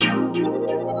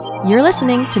You're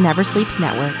listening to Never Sleeps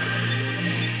Network.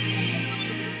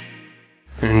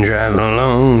 Driving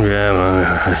along.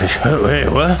 Wait,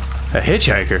 what? A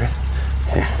hitchhiker?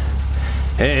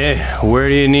 Hey, where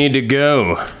do you need to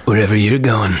go? Wherever you're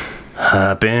going.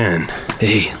 Hop in.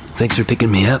 Hey, thanks for picking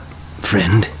me up,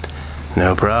 friend.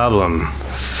 No problem,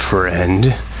 friend.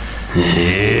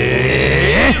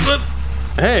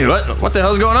 Hey, what the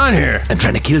hell's going on here? I'm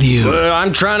trying to kill you.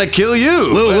 I'm trying to kill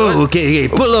you. Whoa, okay,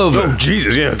 pull over. Oh,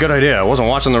 Jesus, yeah, good idea. I wasn't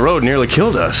watching the road, nearly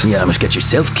killed us. You almost got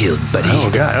yourself killed, buddy.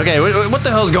 Oh, God. Okay, what the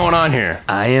hell's going on here?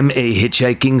 I am a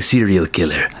hitchhiking serial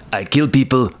killer. I kill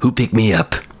people who pick me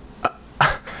up.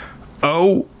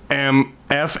 O-M-F-and-G.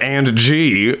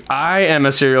 I am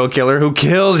a serial killer who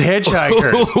kills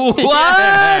hitchhikers. What?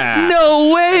 Yeah.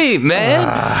 No way, man.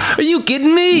 Are you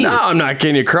kidding me? No, I'm not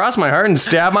kidding you. Cross my heart and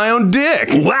stab my own dick.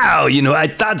 Wow, I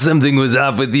thought something was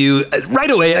off with you. Right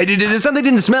away, something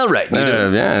didn't smell right.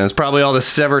 Yeah, it's probably all the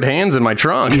severed hands in my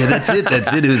trunk. Yeah, that's it.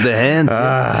 It was the hands.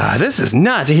 This is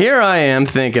nuts. Here I am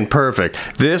thinking, perfect.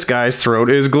 This guy's throat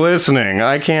is glistening.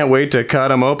 I can't wait to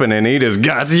cut him open and eat his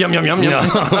guts. Yum, yum, yum, yum.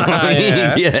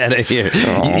 Yeah. Get out of here.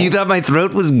 You thought my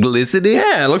throat was glistening?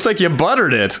 Yeah, it looks like you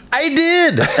buttered it. I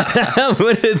did.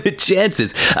 What are the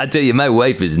chances? I tell you, my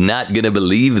wife is not going to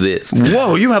believe this.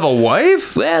 Whoa, you have a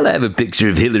wife? Well, I have a picture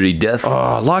of Hillary Duff.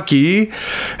 Oh, lucky.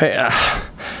 Hey,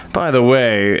 by the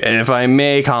way, if I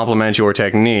may compliment your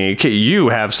technique, you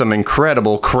have some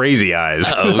incredible crazy eyes.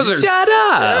 Oh, shut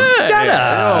up. Shut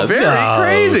up. Oh, very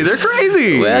crazy. They're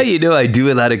crazy. Well, I do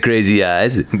a lot of crazy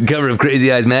eyes. Cover of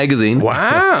Crazy Eyes magazine.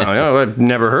 Wow. I've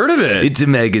never heard of it. It's a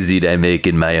magazine I make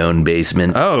in my own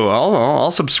basement. Oh, I'll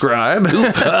subscribe.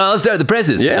 I'll start the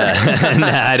presses. Yeah. Nah,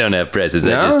 I don't have presses.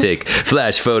 No? I just take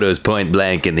flash photos point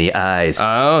blank in the eyes.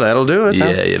 Oh, that'll do it. Yeah,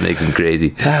 it makes them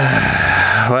crazy.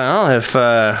 Well, if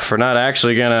we're not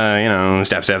actually gonna,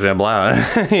 step, blah,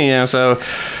 so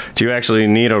do you actually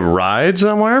need a ride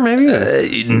somewhere, maybe?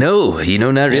 No,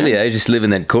 not really. I just live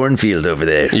in that cornfield over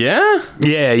there. Yeah?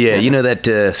 Yeah. You know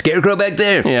that scarecrow back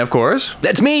there? Yeah, of course.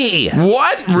 That's me.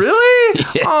 What? Really?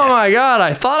 Yeah. Oh my God,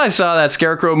 I thought I saw that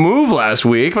scarecrow move last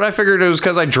week, but I figured it was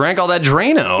because I drank all that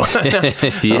Drano. Yeah.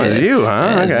 That was you,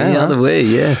 huh? Okay. Me all the way,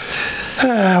 yeah.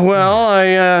 Well,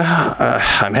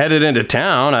 I'm headed into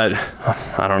town.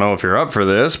 I don't know if you're up for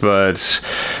this, but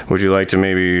would you like to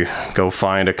maybe go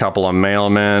find a couple of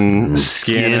mailmen,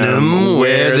 skin them,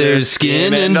 wear their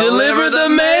skin, and deliver the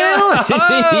mail?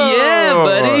 Yeah,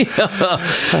 buddy.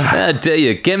 I tell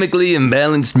you, chemically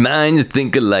imbalanced minds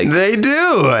think alike. They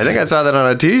do. I think I saw that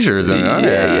on a t-shirt.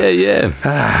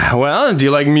 Yeah. Well, do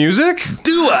you like music?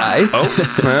 Do I? Oh,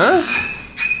 huh?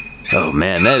 Oh,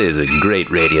 man, that is a great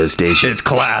radio station. It's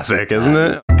classic, isn't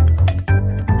it?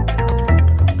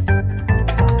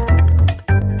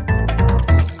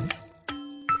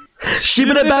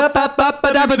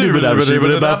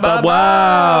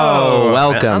 Wow.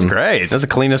 Welcome. That's great. That's the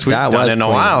cleanest we've done in a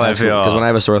while, I feel. Because when I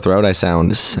have a sore throat, I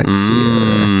sound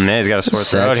sexier. Yeah, he's got a sore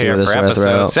throat Sexy here with a for sore episode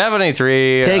throat.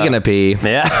 73. Taking a pee.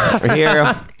 Yeah. We're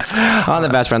here on the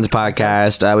Best Friends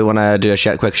podcast. We want to do a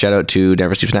quick shout out to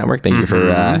Never Sleeps Network. Thank you for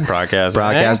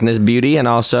broadcasting this beauty. And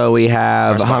also we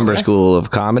have Humber School of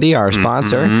Comedy, our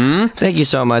sponsor. Thank you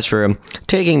so much for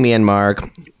taking me and Mark,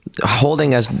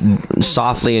 holding us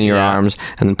softly in your arms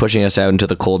and then pushing us out into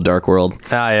the cold, dark world.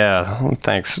 Yeah. Well,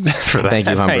 thanks for that. Thank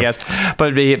you, Humber. I guess.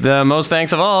 But the most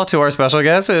thanks of all to our special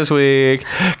guest this week,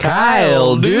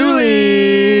 Kyle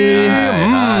Dooley.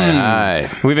 Hi.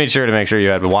 We made sure to make sure you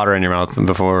had water in your mouth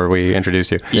before we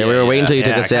introduced you. Yeah, we were waiting until you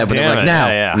took a sip, but they're like, now.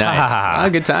 Yeah.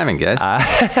 Nice. Good timing, guys.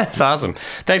 That's awesome.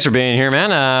 Thanks for being here,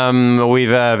 man. We've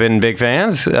been big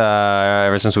fans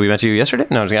ever since we met you yesterday.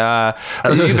 No,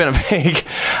 you've been a big...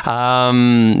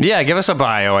 give us a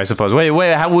bio, I suppose.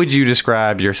 Wait, how would you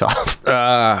describe yourself?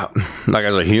 Like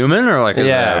as a human or like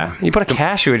as you put a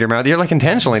cashew in your mouth. You're like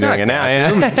intentionally doing it now.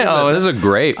 Yeah. This is a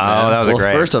great. Oh, that was a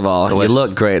great. First of all, you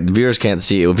look great. The viewers can't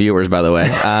see you. Viewers, by the way.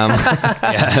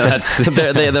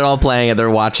 They're all playing it. They're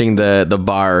watching the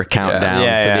bar countdown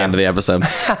to the end of the episode.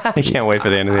 I can't wait for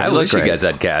the end of the I episode. wish you guys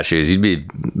had cashews. You'd be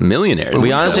millionaires.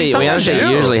 We honestly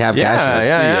usually have cashews.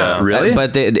 Yeah. Really?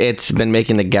 But it's been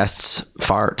making the guests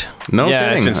fart. No Yeah,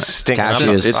 kidding. it's been stinking up.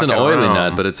 Cashews. It's an Fucking oily wrong.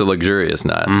 nut, but it's a luxurious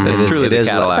nut. It's truly It the is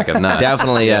Cadillac of nuts.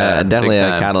 Definitely a big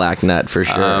time. Cadillac nut for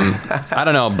sure. I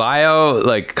don't know, bio,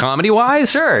 like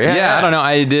comedy-wise? Sure, yeah. I don't know.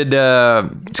 I did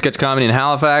sketch comedy in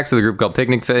Halifax with a group called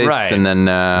Picnic Face. Right. And then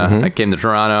I came to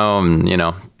Toronto and,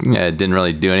 didn't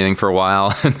really do anything for a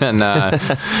while. And then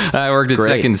I worked at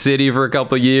Great. Second City for a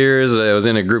couple of years. I was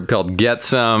in a group called Get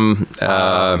Some.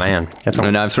 Man. Get Some.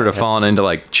 And I've sort of fallen into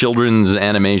like children's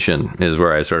animation is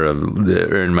where I sort of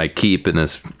earn my keep in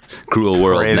this cruel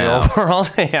world Crazy now. old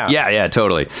world. Yeah. Yeah,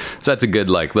 totally. So that's a good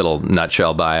like little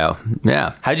nutshell bio.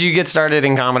 Yeah. How'd you get started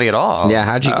in comedy at all? Yeah,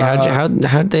 how'd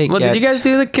they Well, get... did you guys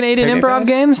do the Canadian Picnic Improv guys?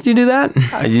 Games? Do you do that?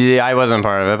 Yeah, I wasn't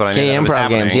part of it, but I knew Okay, that was improv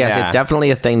happening. games. Yes, Yeah. it's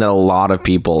definitely a thing that a lot of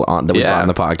people that we Yeah. got on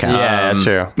the podcast. Yeah, that's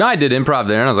true. No, I did improv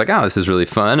there, and I was like, oh, this is really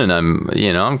fun, and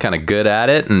I'm kind of good at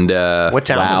it, and What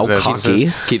town Wow, was this? cocky.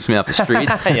 keeps me off the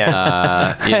streets.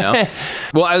 Yeah.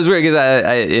 Well, I was weird because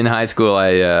I in high school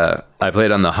I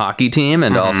played on the hockey team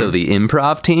and also the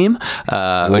improv team,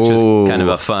 which was kind of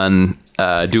a fun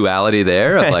duality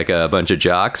there of like a bunch of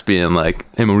jocks being like,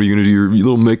 hey, man, what are you gonna do? Your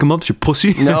little make 'em ups, you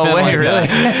pussy? No way, Like, really?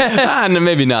 and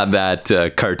maybe not that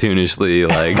cartoonishly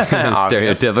like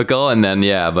stereotypical, and then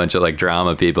a bunch of like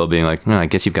drama people being like, I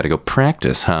guess you've got to go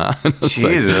practice, huh? It's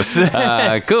like, Jesus.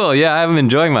 cool. Yeah, I'm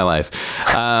enjoying my life.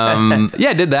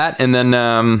 I did that, and then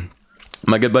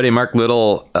my good buddy Mark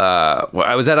Little.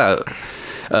 I was at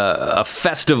a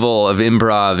festival of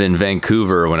improv in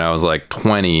Vancouver when I was like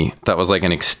 20. That was like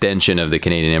an extension of the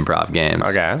Canadian Improv Games.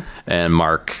 Okay. And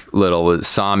Mark Little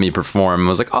saw me perform and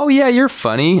was like, oh yeah, you're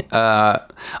funny.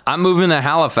 I'm moving to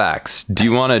Halifax. Do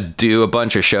you want to do a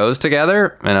bunch of shows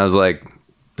together? And I was like,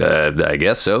 I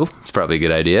guess so. It's probably a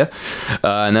good idea.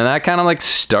 And then that kind of like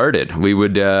started. We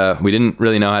didn't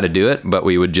really know how to do it, but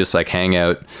we would just like hang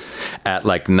out at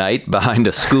like night behind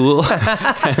a school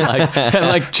and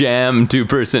like jam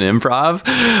 2-person improv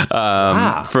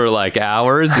for like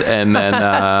hours. And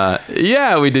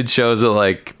then, we did shows at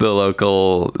like the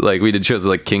local, like we did shows at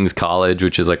like King's College,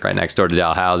 which is like right next door to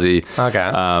Dalhousie. Okay.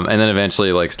 And then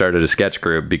eventually like started a sketch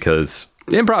group because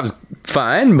improv's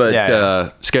fine,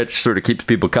 but sketch sort of keeps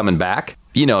people coming back.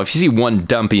 You know, if you see one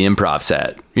dumpy improv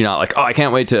set, you're not like, oh, I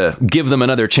can't wait to give them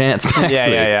another chance next week.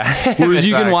 Yeah. Whereas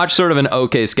you can watch sort of an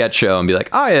okay sketch show and be like,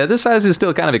 oh yeah, this size is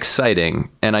still kind of exciting,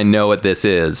 and I know what this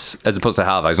is, as opposed to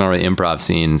Halifax, not really improv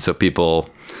scene, so people...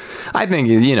 I think,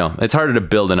 it's harder to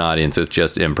build an audience with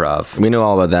just improv. We know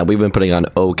all about that. We've been putting on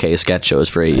okay sketch shows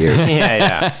for 8 years.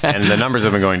 Yeah. And the numbers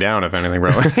have been going down, if anything,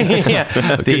 probably.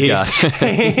 Good God.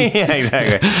 Yeah,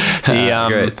 exactly.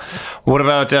 Great. What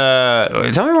about,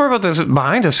 tell me more about this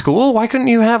behind a school? Why couldn't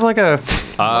you have like a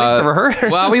place to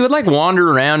rehearse? Well, we would like wander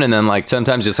around and then like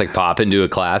sometimes just like pop into a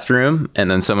classroom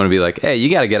and then someone would be like, hey, you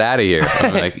got to get out of here.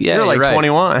 I'm like, yeah, You're like right.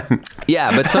 21.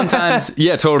 Yeah, but sometimes,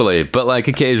 yeah, totally. But like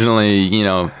occasionally,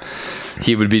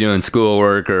 he would be doing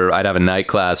schoolwork or I'd have a night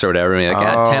class or whatever. And be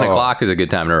like, 10 o'clock is a good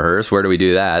time to rehearse. Where do we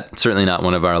do that? Certainly not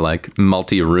one of our like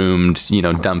multi-roomed,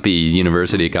 dumpy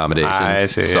university accommodations. I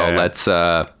see. So let's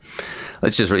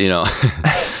just,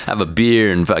 have a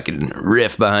beer and fucking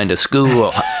riff behind a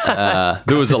school.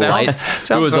 There was a light.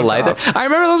 There was a light there. I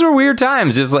remember those were weird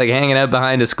times, just like hanging out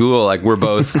behind a school, like we're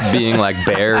both being like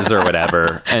bears or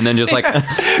whatever, and then just like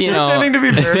Pretending to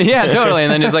be bears. yeah, totally.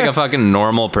 And then just like a fucking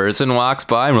normal person walks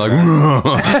by, and we're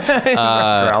like,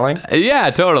 Growling. yeah,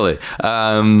 totally.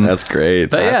 That's great.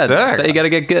 But yeah, That's that's sick. how you gotta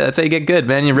get good. That's how you get good,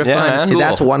 man. You riff Yeah, behind a man. school. See,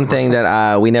 that's one thing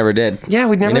that we never did. Yeah,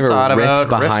 we never thought riffed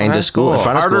about behind a school. In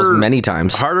front of schools many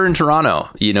times. Harder in Toronto,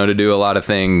 to do a lot of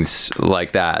things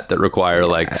like that require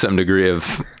like some degree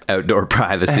of outdoor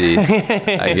privacy,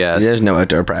 I guess. There's no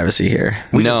outdoor privacy here.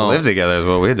 We just lived together is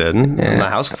what we did. And the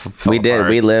house fell We did. apart.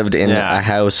 We lived in a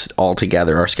house all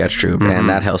together, our sketch troupe, and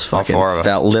that house fucking four of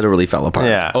us. literally fell apart.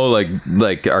 Yeah. Oh,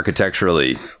 like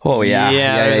architecturally. Oh, yeah.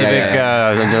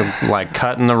 There's a big like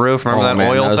cut in the roof. Remember that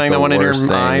man, oil was thing the that went in your worst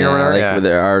thing, eye yeah. or whatever? Like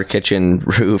with our kitchen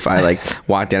roof, I like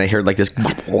walked in, I heard like this.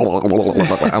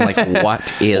 I'm like,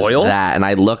 what is Oil? that? And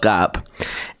I look up,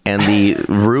 and the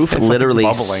roof literally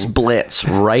bubbling. splits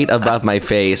right above my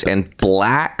face, and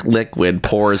black liquid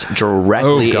pours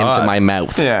directly Oh, God. into my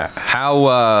mouth. Yeah. How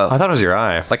I thought it was your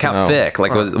eye. like how thick?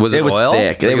 Like was it It was oil?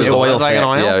 thick. Like, It was It oil was like an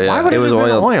thick. oil? Yeah, yeah. Why would It was have been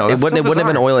oil. oil? It That's wouldn't have been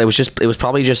bizarre. oil. It was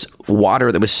probably just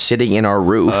water that was sitting in our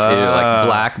roof.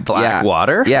 like black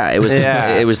water? Yeah, it was.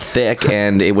 Yeah. It was thick,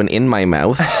 and it went in my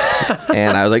mouth,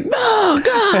 and I was like, "Oh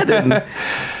God!" And,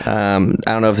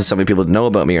 I don't know if this is something people know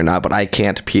about me or not, but I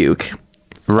can't puke.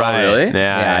 Right. really?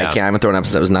 Yeah. I can't. I haven't thrown up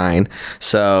since I was 9.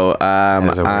 So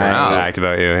That's a weird fact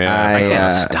about you. Yeah. I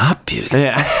Can't stop puking.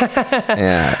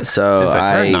 yeah. So Since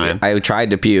I turned 9. I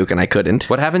tried to puke and I couldn't.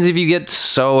 What happens if you get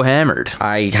so hammered?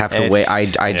 I have to wait. I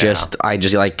just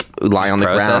like lie on the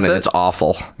process ground and it? it's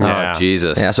awful. Yeah. Oh,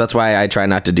 Jesus. Yeah, so that's why I try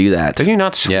not to do that. Did you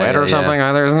not sweat or something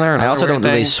either? Isn't there? I also don't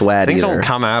really sweat Things either. don't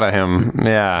come out of him.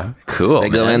 Yeah. Cool. They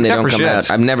go man. in, they Except don't for come shits.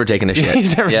 out. I've never taken a shit.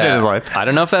 He's never shit his life. I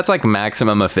don't know if that's like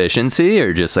maximum efficiency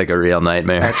or just like a real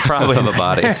nightmare. That's probably- of a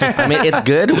body. I mean, it's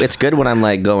good. It's good when I'm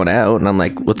like going out and I'm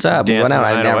like, "What's up?" Dancing Going out. the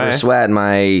I night never away. sweat.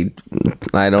 I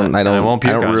won't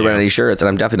puke don't on ruin you. any shirts, and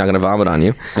I'm definitely not going to vomit on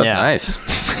you. That's Yeah. nice.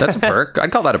 That's a perk.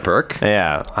 I'd call that a perk.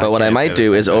 Yeah. But what I might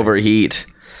do is overheat,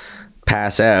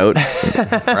 pass out.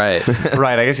 Right.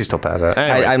 Right. I guess you still pass out.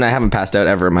 Anyways. I haven't passed out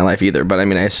ever in my life either. But I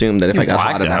mean, I assume that if I got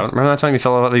hot Blacked out. enough, Remember that time you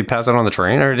fell out? You passed out on the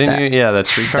train, or didn't you? Yeah, that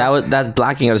streetcar. that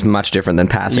blacking out is much different than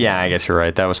passing. Yeah, I guess you're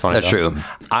right. That was funny. That's though. true.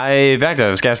 Back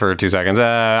to sketch for 2 seconds.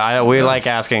 We like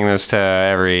asking this to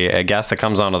every guest that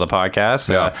comes onto the podcast.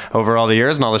 Yeah. Over all the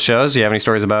years and all the shows, do you have any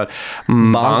stories about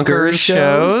Bonkers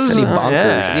shows? Any bonkers?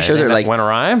 Yeah. Any shows that are like- went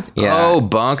awry? Yeah. Oh,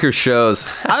 bonkers shows.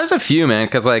 There's a few, man,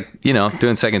 because like, you know,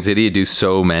 doing Second City, you do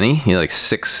so many. You know, like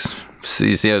 6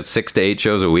 to 8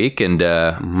 shows a week. And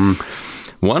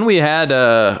one we had,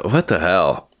 what the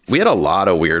hell? We had a lot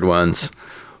of weird ones.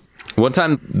 One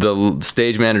time, the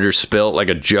stage manager spilt like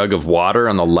a jug of water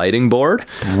on the lighting board.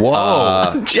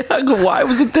 Whoa. Jug, why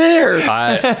was it there? It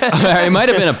might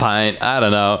have been a pint. I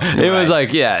don't know. It was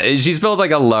like, yeah, she spilled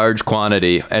like a large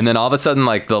quantity. And then all of a sudden,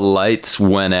 like the lights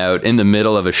went out in the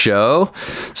middle of a show.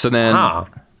 So then... Huh.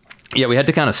 Yeah, we had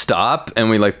to kind of stop and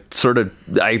we I sort of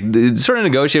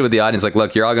negotiated with the audience, like,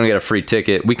 look, you're all going to get a free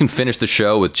ticket. We can finish the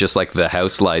show with just like the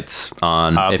house lights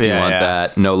on if you want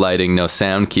that. No lighting, no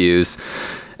sound cues.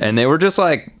 And they were just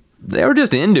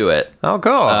into it. Oh,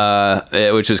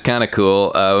 cool. Which was kind of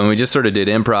cool. And we just sort of did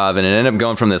improv and it ended up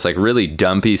going from this like really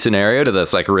dumpy scenario to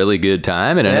this like really good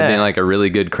time. It ended up being like a really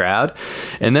good crowd.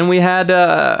 And then we had,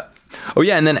 and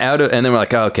then we're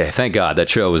like, oh, okay, thank God that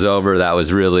show was over. That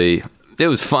was really... It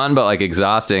was fun, but like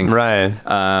exhausting. Right.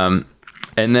 And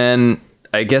then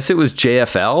I guess it was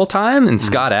JFL time, and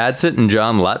Scott Adsit and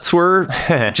John Lutz were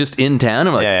just in town.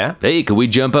 I'm like, hey, could we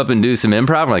jump up and do some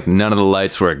improv? I'm like, none of the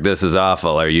lights work. This is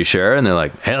awful. Are you sure? And they're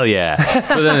like, hell yeah.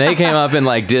 So then they came up and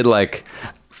like did like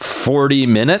 40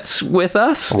 minutes with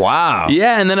us. Wow.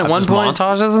 Yeah, and then at one point...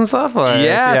 montages and stuff? Like,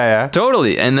 yeah,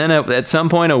 totally. And then at some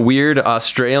point, a weird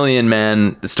Australian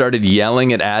man started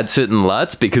yelling at Adsit and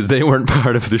Lutz because they weren't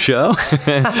part of the show.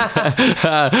 And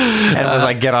it was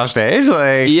like, get off stage?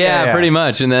 Like, yeah, pretty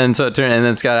much. And then Scott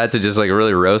Adsit just like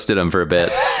really roasted him for a bit.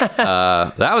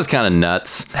 That was kind of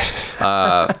nuts.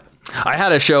 I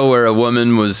had a show where a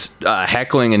woman was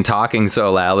heckling and talking so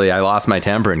loudly, I lost my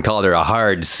temper and called her a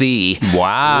hard C.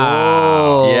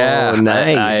 Wow. Oh, Yeah,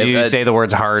 nice. Did you say the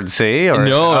words hard C? Or,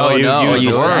 No. You used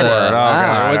the said word. it.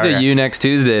 There was a you next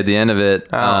Tuesday at the end of it.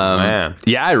 Oh, man.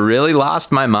 Yeah, I really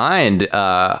lost my mind.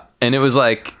 And it was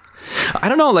like, I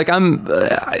don't know, like I'm,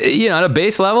 at a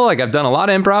base level, like I've done a lot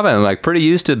of improv. I'm like pretty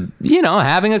used to,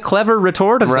 having a clever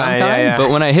retort of some kind. Yeah. But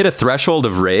when I hit a threshold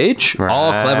of rage,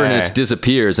 all cleverness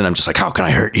disappears. And I'm just like, how can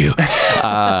I hurt you?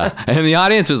 And the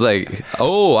audience was like,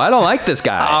 oh, I don't like this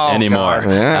guy anymore.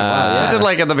 Was it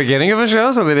like at the beginning of a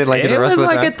show? So they did like the rest of the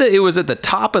time? It was at the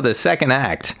top of the second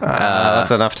act.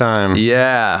 That's enough time.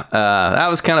 Yeah, that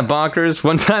was kind of bonkers.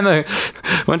 One time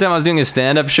I was doing a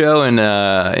stand-up show in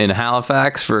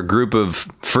Halifax for a group of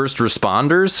first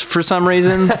responders for some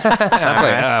reason. That's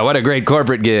like, what a great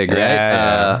corporate gig, right?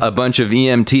 Yeah. A bunch of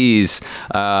EMTs.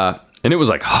 And it was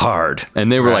like hard,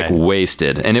 and they were like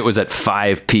wasted, and it was at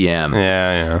 5 p.m.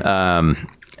 Yeah.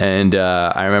 And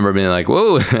I remember being like,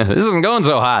 "Whoa, this isn't going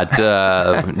so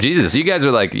hot." Jesus, you guys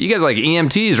are like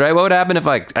EMTs, right? What would happen if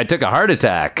I took a heart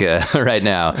attack right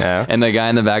now? Yeah. And the guy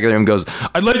in the back of the room goes,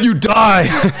 "I'd let you die."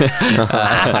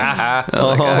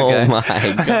 Oh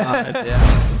my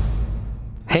God.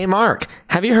 Hey, Mark,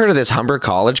 have you heard of this Humber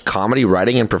College comedy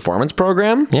writing and performance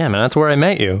program? Yeah, man, that's where I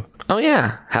met you. Oh,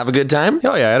 yeah. Have a good time?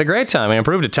 Oh, yeah, I had a great time. I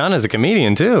improved a ton as a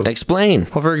comedian, too. Explain.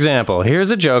 Well, for example,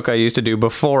 here's a joke I used to do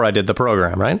before I did the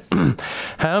program, right?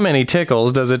 How many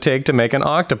tickles does it take to make an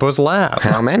octopus laugh?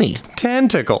 How many? 10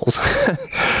 tickles.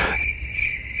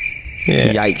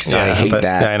 Yeah. Yikes, I hate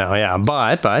that. I know, yeah.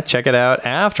 But check it out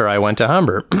after I went to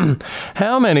Humber.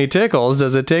 How many tickles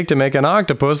does it take to make an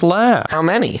octopus laugh? How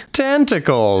many?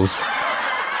 Tentacles.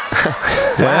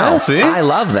 Wow, see? I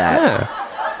love that. Yeah.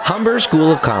 Humber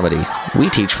School of Comedy. We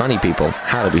teach funny people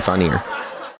how to be funnier.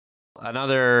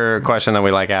 Another question that we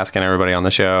like asking everybody on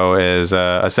the show is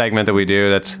a segment that we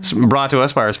do that's brought to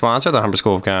us by our sponsor, the Humber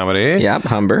School of Comedy. Yep,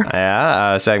 Humber.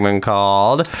 Yeah, a segment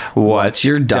called What's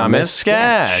Your Dumbest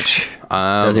Sketch?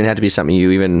 Doesn't even have to be something you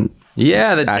even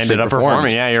Yeah, that Actually ended up performed.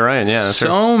 performing. Yeah, you're right. Yeah, that's true.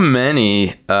 so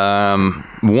many.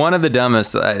 One of the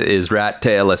dumbest is Rat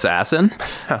Tail Assassin.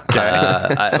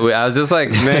 I was just like,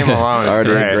 Name alone is Already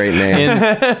great. a great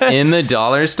name. in the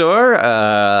dollar store,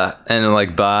 and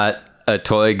like bought a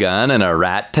toy gun and a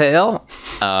rat tail,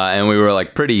 and we were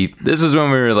like this is when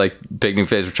we were like Picnic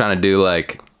Face. We're trying to do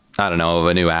like, I don't know,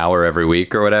 a new hour every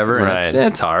week or whatever. And Right.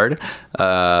 it's hard.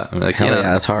 Like, Hell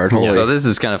yeah, it's hard. Holy. So this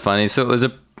is kind of funny. So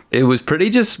it was pretty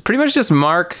much just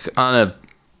Mark on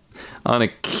a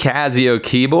Casio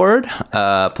keyboard,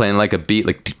 playing like a beat,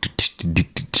 like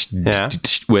Yeah.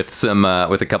 with some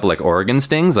with a couple like organ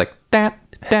stings, like dat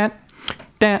dat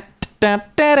dat.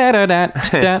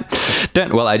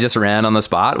 Well, I just ran on the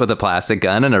spot with a plastic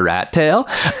gun and a rat tail,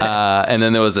 and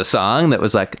then there was a song that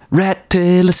was like, "Rat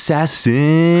tail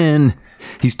assassin,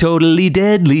 he's totally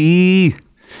deadly,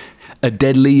 a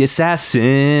deadly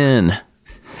assassin.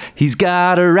 He's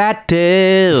got a rat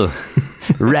tail,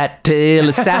 rat tail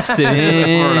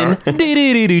assassin."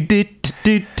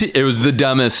 It was the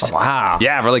dumbest. Wow.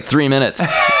 Yeah, for like 3 minutes.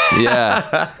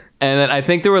 Yeah. And then I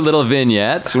think there were little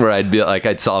vignettes where I'd be like,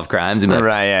 I'd solve crimes and be like,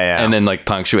 Right, yeah. and then like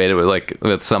punctuated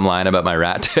with some line about my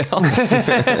rat tail,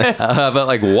 but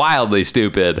like wildly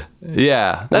stupid.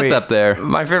 Yeah, that's Wait, up there.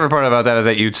 My favorite part about that is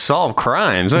that you'd solve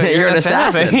crimes. You're an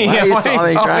assassin. Why are you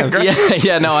solving crimes?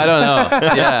 Yeah, no, I don't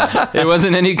know. Yeah, it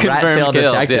wasn't any confirmed Rat-tailed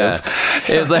kills. detective.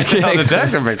 Yeah. It was like,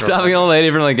 detective makes stopping an old lady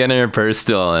from like getting her purse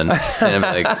stolen, and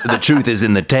I'm like, the truth is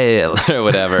in the tail or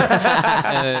whatever.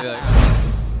 And then, like,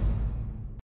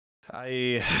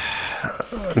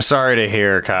 I'm sorry to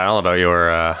hear, Kyle, about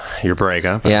your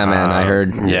breakup. Yeah, man, I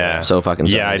heard. Yeah, So fucking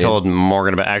sorry, Yeah, I dude. told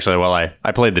Morgan about. Actually, well,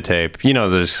 I played the tape. You know,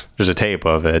 there's a tape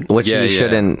of it. Which Yeah, you yeah.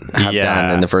 shouldn't have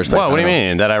done in the first place. Well, what do you I don't know.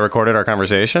 mean? That I recorded our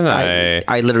conversation?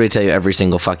 I literally tell you every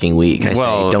single fucking week. I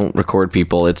Well- say, don't record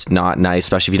people. It's not nice,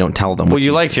 especially if you don't tell them. Well, what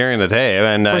you liked hearing the tape,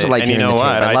 and course I liked and you hearing know the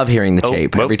tape. what? I love hearing the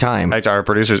tape every time. Our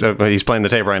producer's he's playing the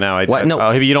tape right now. What? No,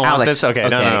 oh, you don't want Alex, this? Okay,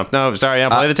 okay. no. Sorry, yeah,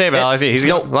 play the tape, Alex. He's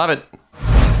no. gonna love it.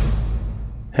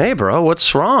 Hey, bro,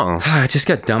 what's wrong? I just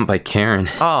got dumped by Karen.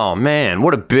 Oh man,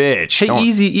 what a bitch! Hey, Don't-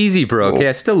 easy, bro. Okay,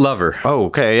 I still love her. Oh,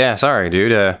 okay, yeah, sorry,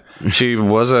 dude. She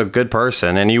was a good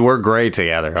person, and you were great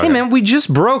together. Hey, man, we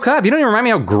just broke up. You don't even remind me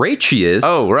how great she is.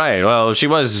 Oh, right. Well, she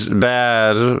was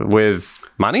bad with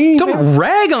money. Don't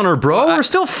rag on her, bro. We're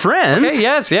still friends. Okay,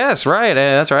 yes, right.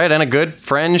 That's right. And a good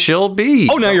friend she'll be.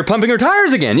 Oh, now you're pumping her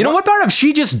tires again. You know what part of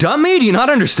she just dumped me? Do you not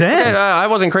understand? I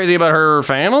wasn't crazy about her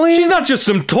family. She's not just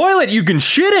some toilet you can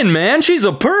shit in, man. She's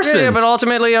a person. Yeah, but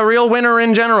ultimately a real winner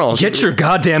in general. Get your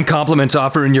goddamn compliments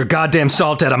off her and your goddamn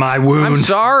salt out of my wound. I'm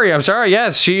sorry.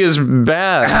 Yes, she is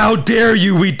bad. How dare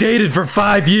you? We dated for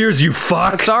 5 years, you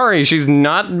fuck. Sorry, she's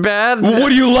not bad. What,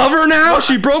 do you love her now?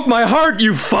 She broke my heart,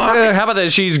 you fuck. How about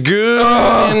that? She's good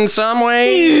in some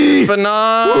ways, but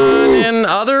not in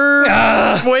other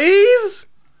ways.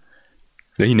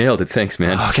 No, you nailed it. Thanks,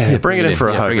 man. Okay, bring it in for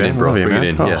a hug, Bring it in, man. bro. Love you, Bring man.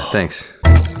 it in. Yeah, Oh. thanks.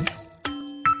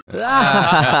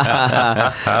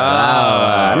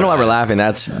 I don't know why we're laughing.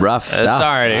 That's rough stuff.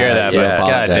 Sorry to hear that, I do but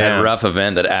apologize. goddamn. A rough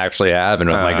event that actually happened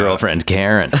with my girlfriend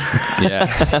Karen. Yeah,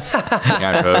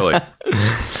 yeah, totally.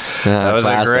 That was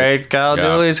Classic. a great Kyle Yeah.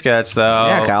 Dooley sketch, though.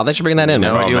 Yeah, Kyle, thanks for bringing that in.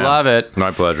 know man. what you man. love it. My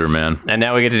pleasure, man. And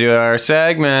now we get to do our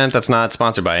segment that's not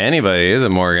sponsored by anybody, is it,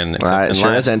 Morgan?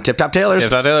 Sure is. And Tip Top Tailors. Tip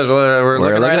Top Tailors, we're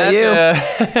looking right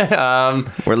looking at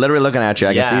you. We're literally looking at you.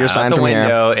 I can see your sign out the from here.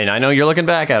 window, and I know you're looking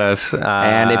back at us.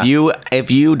 And if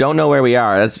you don't know where we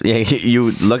are, that's you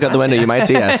look out the window, you might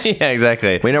see us. yeah,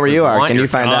 exactly. We know where you are. Want Can your you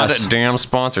find us? Damn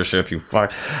sponsorship, you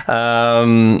fuck.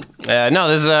 No,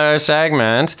 this is our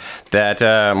segment that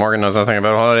Morgan knows nothing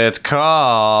about. What it's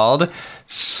called?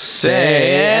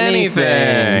 Say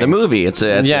anything. The movie. It's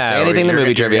Say Anything, the movie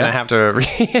You're trivia. gonna have to No,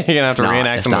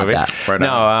 reenact it's the not movie. that. Right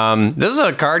No, this is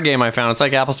a card game I found. It's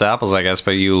like apples to apples, I guess.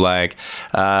 But you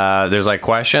there's like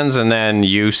questions, and then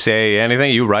you say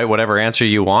anything. You write whatever answer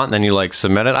you want, and then you like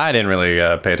submit it. I didn't really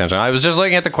pay attention. I was just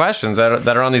looking at the questions that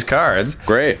are on these cards.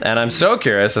 Great. And I'm so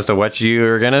curious as to what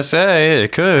you're gonna say.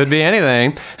 It could be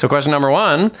anything. So question number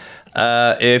 1.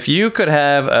 If you could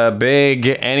have a big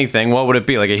anything, what would it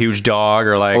be? Like a huge dog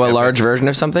or like a large version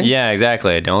of something? Yeah,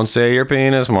 exactly. Don't say your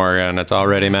penis, Morgan. It's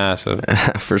already massive.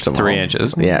 First of all. 3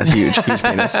 inches. Yeah, it's huge. Huge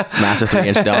penis. Massive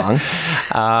 3-inch dong.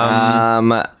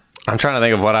 I'm trying to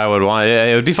think of what I would want.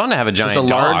 It would be fun to have a giant Just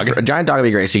dog. a giant dog would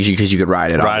be great because you could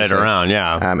ride it. Ride it obviously. around,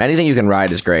 yeah. Anything you can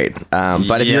ride is great.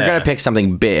 But if you're Yeah. going to pick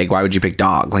something big, why would you pick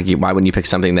dog? Like, why wouldn't you pick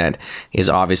something that is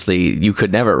obviously you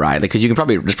could never ride? Because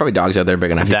there's probably dogs out there big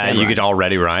enough That you ride. could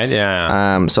already ride,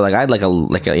 yeah. So like I'd like a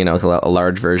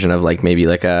large version of like maybe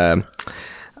like a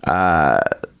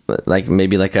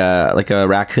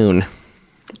raccoon.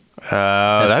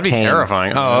 That'd be tame.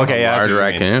 terrifying. Oh, okay, yeah, Large that's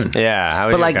what you mean. raccoon. Yeah, how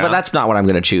would But you like, count? but that's not what I'm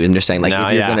going to choose. I'm just saying, like, No,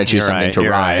 if you're yeah, going to choose you're something right, to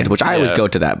you're ride, right. which I always go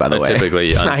to that, by the way.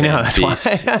 Typically, I know, that's why. beast.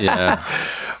 Yeah,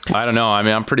 I don't know. I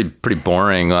mean, I'm pretty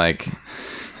boring. Like,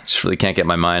 just really can't get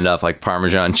my mind off like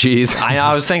Parmesan cheese. I know.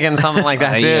 I was thinking something like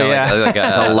that too. You know, yeah. like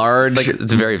A large- like,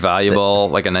 it's very valuable,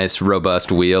 like a nice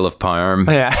robust wheel of parm.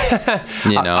 Yeah.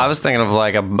 You know, I was thinking of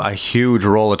like a huge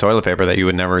roll of toilet paper that you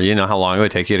would never, you know how long it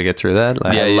would take you to get through that?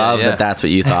 Like, Yeah, I love that that's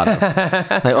what you thought of.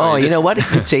 Like, oh, you know what? It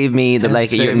could save me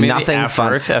Save you're me the nothing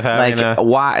fun. effort of having Like, a-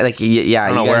 why? Like, yeah, I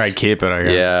don't know you where guys- I'd keep it, I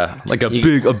guess. yeah, like a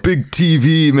big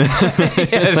TV, man.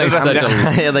 It's Like just- such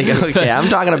a- like, okay, I'm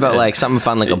talking about like something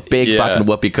fun, like a big Yeah. fucking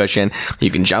whoopee cushion.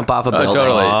 You can jump off a building,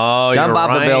 totally. Oh, jump you're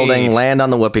off the right. building, land on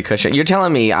the whoopee cushion. You're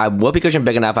telling me a whoopee cushion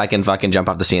big enough I can fucking jump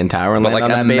off the CN Tower and land like, on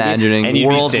that imagining- And baby? you'd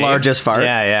be World's safe. largest fart.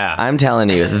 Yeah, yeah. I'm telling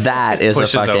you, that is a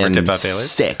Pushes over fucking Tip Top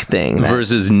Dailies. sick thing. That-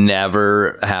 versus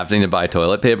never having to buy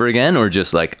toilet paper again, or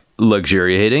just like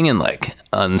luxuriating in like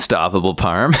unstoppable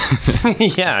parm.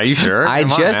 Yeah, are you sure? I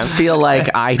Come on, just man. feel like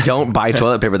I don't buy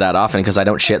toilet paper that often because I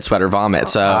don't shit, sweat, or vomit.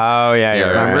 So Oh, yeah,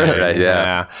 you're Yeah, right. right,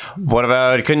 yeah. What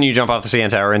about, couldn't you jump off the CN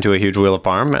Tower into a huge wheel of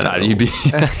parm?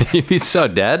 you'd be so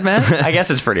dead, man. I guess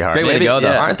it's pretty hard. Great way to Maybe- go,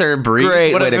 though. Aren't there brie?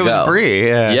 Great What way if to it was go. brie?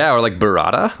 Yeah. Yeah, or like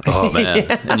burrata. Oh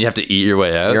man, and you have to eat your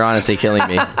way out. you're honestly killing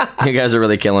me. You guys are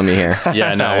really killing me here.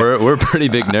 Yeah, no, we're pretty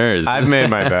big nerds. I've made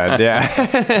my bed,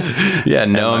 yeah. yeah,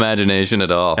 no imagination at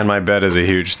all. And my bed is a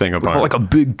huge thing of parm. Like a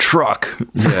big truck.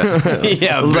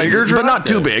 yeah, bigger but not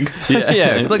too big. Yeah,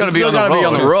 They're gonna be Still gotta be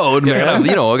on the road, Yeah, man.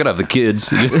 you know, I gotta have the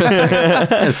kids.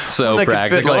 It's so They could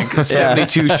fit practical. like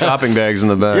 72 shopping bags in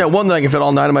the bed. Yeah, one that I can fit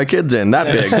all 9 of my kids in. That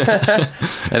big.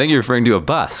 I think you're referring to a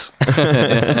bus.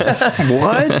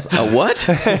 What? A what?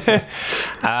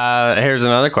 Here's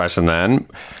another question then.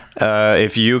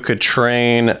 If you could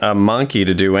train a monkey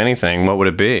to do anything, what would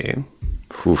it be?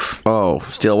 Oof. Oh,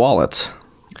 steal wallets.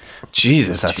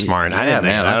 Jesus, that's smart. I Yeah, didn't think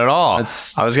man, of that that's- at all.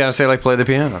 that's- I was gonna say like play the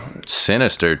piano.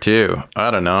 Sinister too.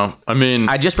 I don't know. I mean,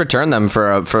 I just returned them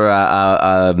for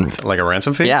Like a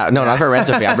ransom fee? yeah, no, not for a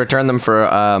ransom fee. I'd return them for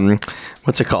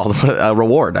what's it called? A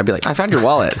reward. I'd be like, I found your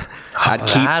wallet. I'd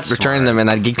keep that's returning them, and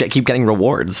I'd keep getting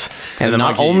rewards. And the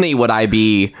not monkey- only would I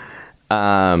be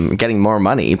getting more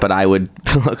money, but I would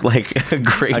look like a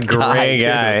great Great too.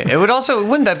 guy. It would also,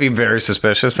 wouldn't that be very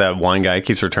suspicious that one guy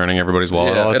keeps returning everybody's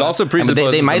wallet? all yeah, the it time? also But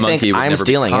presupposes they might the think monkey would I'm never be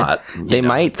stealing caught, it. you They know?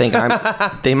 might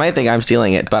think I'm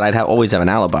stealing it, but I'd always have an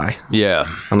alibi.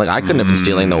 Yeah. I'm like, I couldn't have been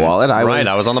stealing the wallet. I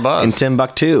was on the bus. in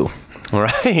Timbuktu.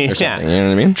 right. Or something, you know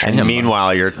what I mean? And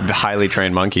meanwhile, your highly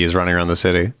trained monkey is running around the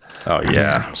city. Oh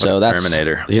yeah. So Like that's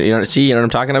Terminator. You know, see, you know what I'm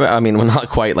talking about? I mean, well, not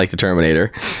quite like the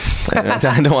Terminator. I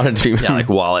don't want it to be. Yeah, like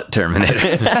wallet Terminator.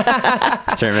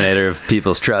 Terminator of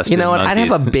people's trust. You know in what? I'd have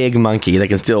a monkeys. big monkey that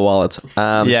can steal wallets.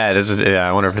 Yeah, it is. Yeah,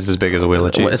 I wonder if it's as big as a wheel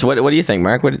of cheese. What do you think,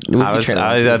 Mark? What would you train a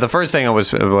monkey? The first thing was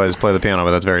play the piano,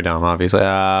 but that's very dumb, obviously.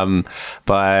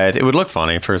 But it would look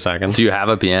funny for a second. Do you have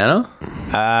a piano?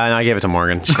 And I gave it to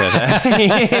Morgan. Shit.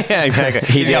 Yeah, exactly.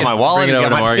 He's got my wallet. Bring it He's over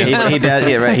got to my Morgan. piano. He does.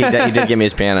 Yeah, right. He did give me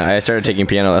his piano. I started taking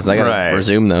piano lessons. I gotta Right.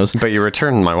 resume those. But you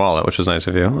returned my wallet, which was nice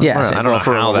of you. Yeah, I don't know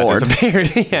for a how reward. that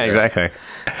disappeared. Yeah, exactly.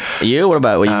 You? What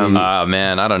about what you? Oh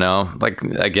man, I don't know. Like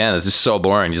again, it's just so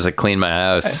boring. Just like clean my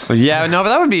house. Yeah, no, but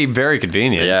that would be very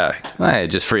convenient. Yeah, I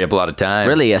just free up a lot of time.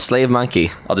 Really, a slave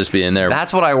monkey? I'll just be in there.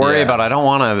 That's what I worry Yeah. about. I don't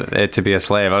want it to be a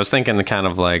slave. I was thinking kind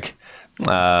of like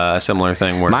a similar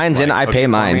thing where Mine's like, in. I pay cooking for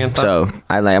me mine, and stuff. so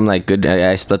I'm like good.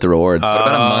 I split the rewards. What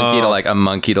about a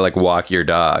monkey to like walk your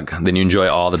dog? Then you enjoy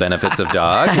all the benefits of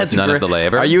dog. That's none great. of the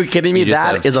labor. Are you kidding me? just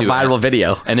That have is a two viral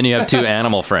video. And then you have 2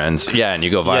 animal friends. Yeah, and you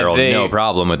go viral. they- No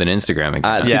problem with an Instagram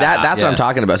account. See that's what I'm yeah.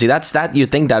 talking about. See that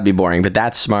you'd think that'd be boring, but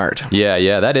that's smart.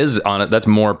 Yeah, that is on it. That's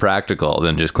more practical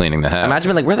than just cleaning the house. Imagine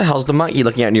being like, where the hell's the monkey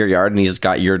looking out in your yard and he's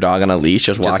got your dog on a leash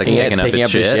just Just, like, walking it, picking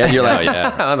up the shit. You're like, oh,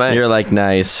 yeah. Oh, nice. you're like,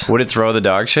 nice. Would it throw the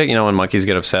dog shit? You know when monkeys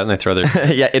get upset and they throw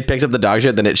their Yeah, it picks up the dog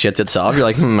shit, then it shits itself. You're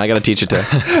like, I gotta teach it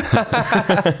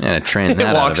to. Yeah, train it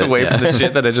that out walks of it, away yeah. from the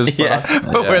shit that it just put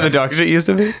on. Where the dog shit used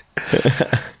to be.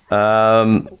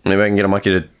 Maybe I can get a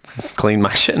monkey to clean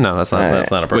my shit. No, that's not a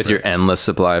perfect. With your endless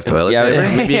supply of toilet Yeah,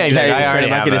 paper. maybe, Yeah, exactly. I already a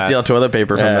monkey have to that. steal toilet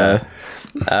paper from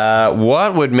the.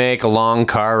 What would make long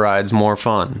car rides more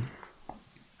fun?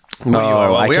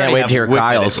 I can't wait to hear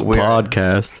Kyle's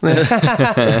podcast.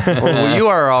 Well, you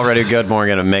are already good,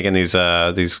 Morgan, at making these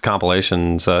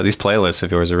compilations. These playlists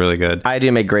of yours are really good. I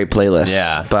do make great playlists.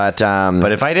 Yeah. but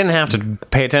But if I didn't have to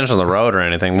pay attention to the road or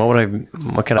anything,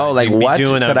 what could I like be what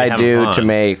doing that could would be I having do fun? to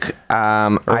make?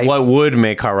 Or what would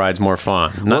make car rides more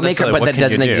fun? Not make it, necessarily but what that can you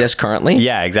doesn't do. exist currently.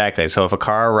 Yeah, exactly. So if a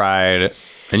car ride,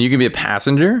 And you can be a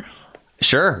passenger?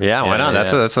 Sure. Yeah. Why not? yeah.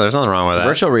 That's there's nothing wrong with that.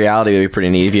 Virtual reality would be pretty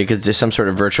neat if you could do some sort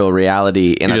of virtual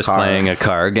reality in You're a just car. playing a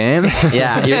car game.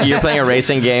 Yeah, you're playing a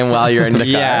racing game while you're in the car.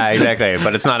 Yeah, exactly.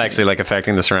 But it's not actually like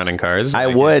affecting the surrounding cars. I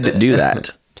would do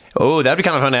that. Oh, that'd be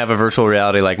kind of fun to have a virtual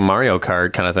reality like Mario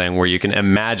Kart kind of thing where you can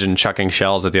imagine chucking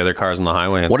shells at the other cars on the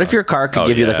highway. What if your car could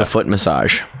give you like yeah. a foot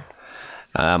massage?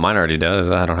 Mine already does.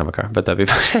 I don't have a car, but that'd be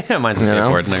fun. Mine's a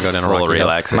skateboard and I go down a Full rocky hill.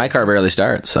 relaxing. My car barely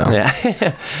starts, so.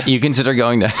 Yeah. You consider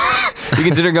going down. You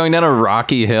consider going down a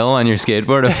rocky hill on your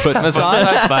skateboard a foot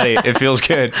massage, buddy, it feels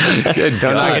good. Good.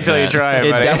 Don't knock it until you try it,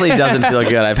 It buddy. definitely doesn't feel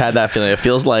good. I've had that feeling. It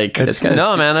feels like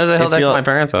No, man, there's a hill next to feel- my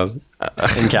parents' house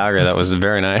in Calgary. That was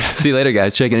very nice. See you later,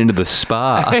 guys. Checking into the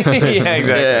spa. Yeah,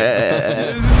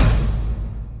 exactly.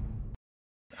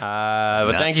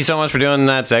 But thank you so much for doing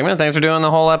that segment. Thanks for doing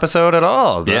the whole episode at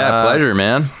all. Yeah, pleasure,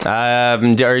 man.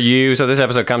 So this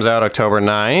episode comes out October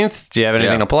 9th. Do you have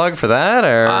anything Yeah. to plug for that?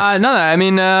 Or No, I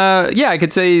mean, I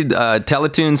could say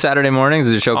Teletoon Saturday mornings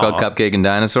is a show called Cupcake and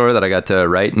Dinosaur that I got to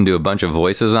write and do a bunch of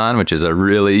voices on, which is a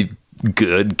really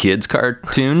good kids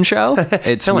cartoon show.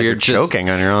 It's sound like weird, you're choking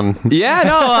on your own. Yeah,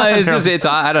 no, it's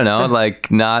I don't know,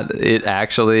 like not it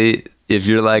actually. If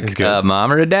you're like a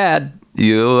mom or a dad,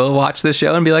 you will watch the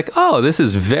show and be like, oh, this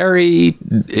is very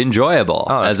enjoyable,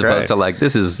 that's as opposed great. to like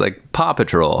this is like Paw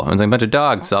Patrol. It's like a bunch of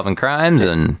dogs solving crimes,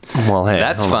 and Well, hey,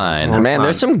 that's hold on. fine. Well, Man,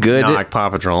 there's some good Not like Paw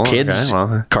Patrol. kids Okay,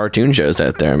 well. cartoon shows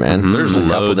out there, man. There's a couple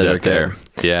Loads that are out there.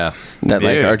 good. Yeah. That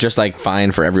like Dude. are just like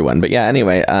fine for everyone. But yeah,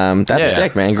 anyway, that's Yeah.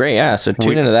 sick, man. Great, yeah. So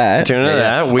tune into that. Tune into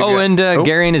that. We got- And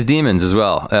Gary and His Demons as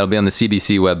well. That'll be on the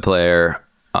CBC web player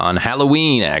on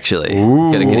Halloween, actually.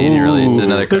 Got a Canadian release,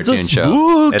 another cartoon show.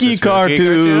 It's a Spooky spooky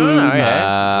cartoon. Oh,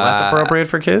 yeah. Less appropriate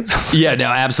for kids. Yeah, no,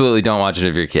 absolutely don't watch it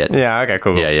if you're a kid. Yeah. Okay.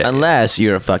 Cool. Yeah. Unless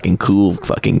you're a fucking cool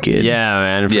fucking kid. Yeah,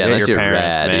 man. Forget unless your you're parents,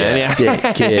 rad, man. yeah. Yeah.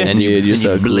 Sick kid, And dude. You're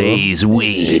so cool.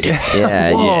 weed. Yeah,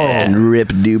 yeah. And rip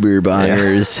duber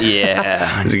bongers.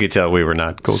 Yeah. As you could tell, we were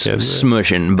not cool kids.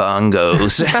 Smushing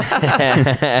bongos.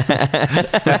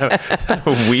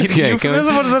 Weed Yeah,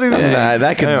 euphemism? What does that even mean? Nah,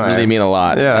 that could Anyway. really mean a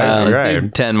lot. Yeah,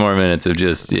 right. 10 more minutes of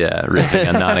just, ripping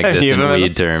on non-existent Euphemism.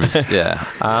 weed terms.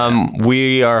 Yeah.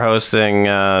 We are hosting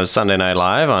Sunday Night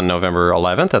Live on November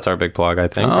 11th. That's our big plug, I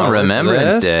think. Oh, probably for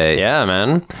Remembrance this. Day. Yeah,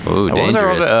 man. Ooh, What was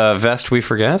dangerous. our Vest We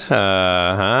Forget?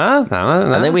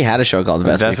 I think we had a show called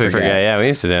Best Vest We Forget. Yeah, we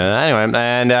used to do that. Anyway,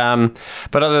 and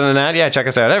but other than that, yeah, check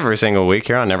us out every single week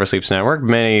here on Never Sleeps Network.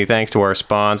 Many thanks to our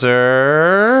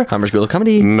sponsor, Humber School of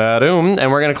Comedy. Badoom.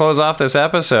 And we're going to close off this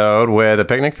episode with a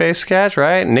Picnic Face sketch,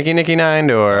 right? Nicky Nine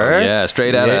Door. Yeah,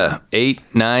 straight out of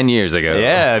 8-9 years ago.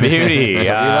 Yeah, beauty.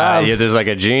 love. Yeah, there's like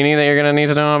a genie that you're going to need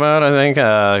to know about, I think,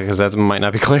 because that might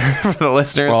not be clear for the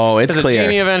listeners. Oh, it's There's clear. a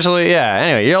genie eventually. Yeah,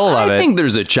 anyway, you'll love I it. think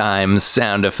there's a chimes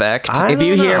sound effect. If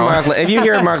you hear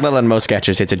Mark Little in most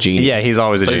sketches, it's a genie. Yeah, he's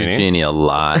always a There's genie. a genie a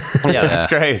lot. Yeah, that's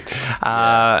great.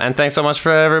 And thanks so much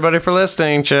for everybody for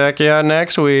listening. Check you out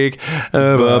next week.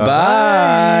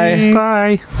 Bye-bye.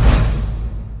 Bye.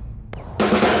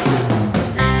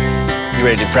 You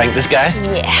ready to prank this guy?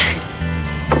 Yeah.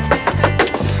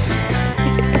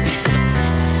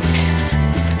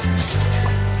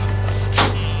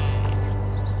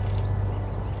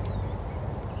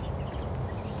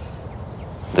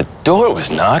 The door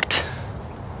was knocked,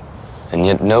 and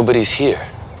yet nobody's here.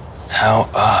 How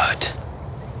odd.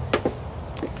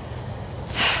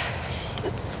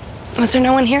 Was there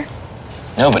no one here?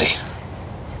 Nobody.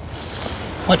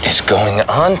 What is going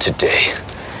on today?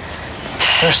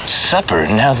 First supper,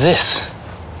 now this.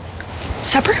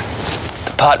 Supper?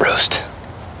 The pot roast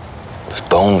was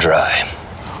bone dry.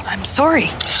 I'm sorry.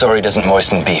 Sorry doesn't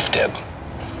moisten beef, Deb.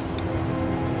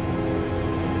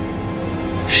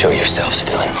 Show yourselves,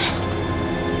 villains.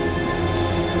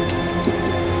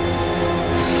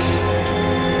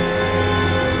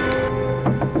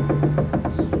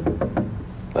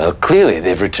 Well, clearly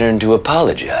they've returned to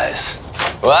apologize.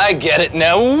 Well, I get it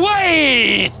now.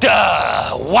 Wait!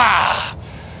 Wah!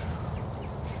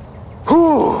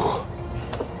 Whew!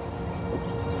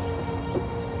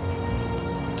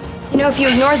 You know, if you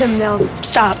ignore them, they'll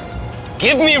stop.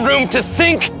 Give me room to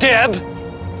think, Deb!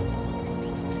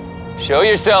 Show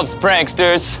yourselves,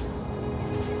 pranksters.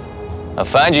 I'll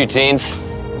find you, teens.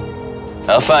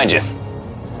 I'll find you.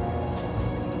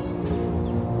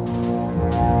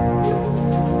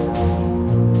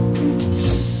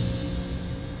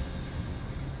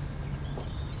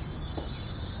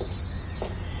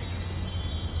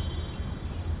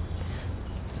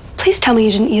 Please tell me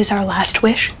you didn't use our last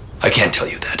wish, I can't tell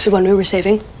you that. the one we were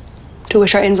saving, to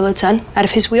wish our invalid son out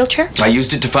of his wheelchair. I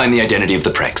used it to find the identity of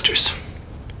the pranksters.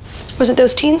 Was it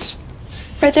those teens?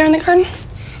 Right there in the garden?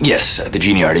 Yes, the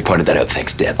genie already pointed that out.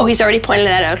 Thanks, Deb. Oh, he's already pointed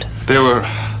that out. They were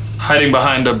hiding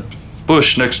behind a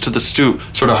bush next to the stoop.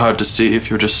 Sort of hard to see if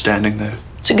you're just standing there.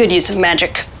 It's a good use of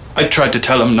magic. I tried to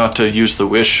tell him not to use the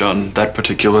wish on that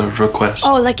particular request.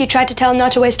 Oh, like you tried to tell him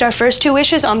not to waste our first 2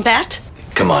 wishes on that?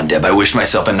 Come on, Deb. I wished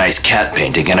myself a nice cat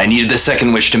painting, and I needed the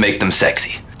second wish to make them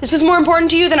sexy. This is more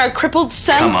important to you than our crippled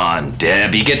son? Come on,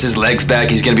 Deb. He gets his legs back.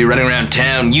 He's gonna be running around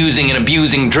town using and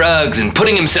abusing drugs and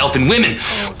putting himself in women.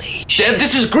 Holy Deb,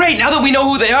 this is great. Now that we know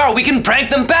who they are, we can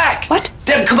prank them back. What?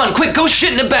 Deb, come on, quick, go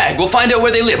shit in a bag. We'll find out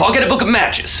where they live. I'll get a book of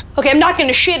matches. Okay, I'm not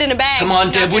gonna shit in a bag. Come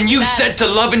on, Deb. When you said to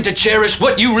love and to cherish,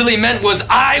 what you really meant was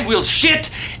I will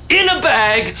shit in a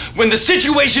bag when the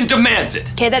situation demands it.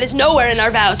 Okay, that is nowhere in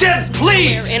our vows. Deb, It's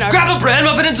please! nowhere in our Grab a bran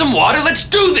muffin and some water. Let's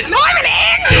do this! No, I'm an ant!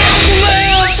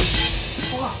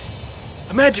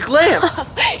 A magic lamp.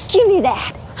 Give me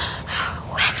that.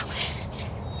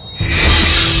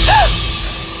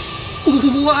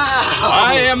 Wow.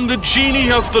 I am the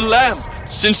genie of the lamp.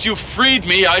 Since you freed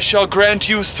me, I shall grant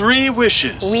you 3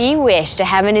 wishes. We wish to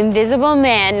have an invisible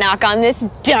man knock on this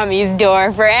dummy's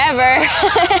door forever.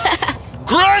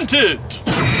 Granted!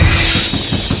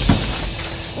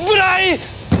 But I...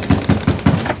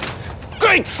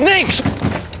 Great snakes!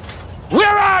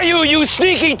 Where are you, you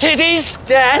sneaky titties?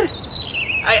 Dad,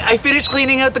 I finished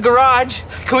cleaning out the garage.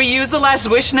 Can we use the last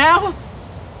wish now?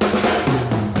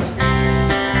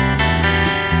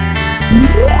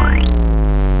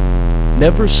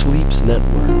 Never Sleeps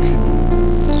Network.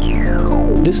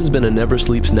 This has been a Never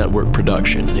Sleeps Network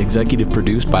production, executive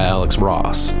produced by Alex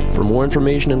Ross. For more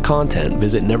information and content,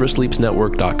 visit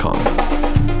neversleepsnetwork.com.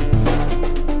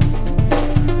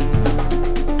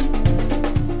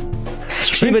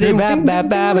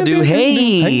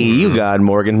 Hey, you got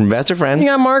Morgan from Best of Friends. You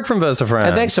got Mark from Best of Friends.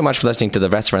 And thanks so much for listening to the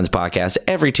Best of Friends podcast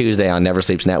every Tuesday on Never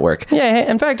Sleeps Network. Yeah, hey,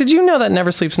 in fact, did you know that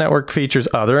Never Sleeps Network features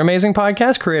other amazing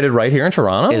podcasts created right here in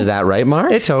Toronto? Is that right,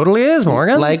 Mark? It totally is,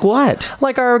 Morgan. Like what?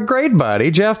 Like our great buddy,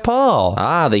 Jeff Paul.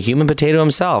 Ah, the human potato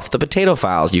himself, the Potato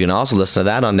Files. You can also listen to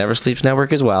that on Never Sleeps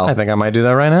Network as well. I think I might do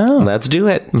that right now. Let's do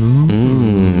it.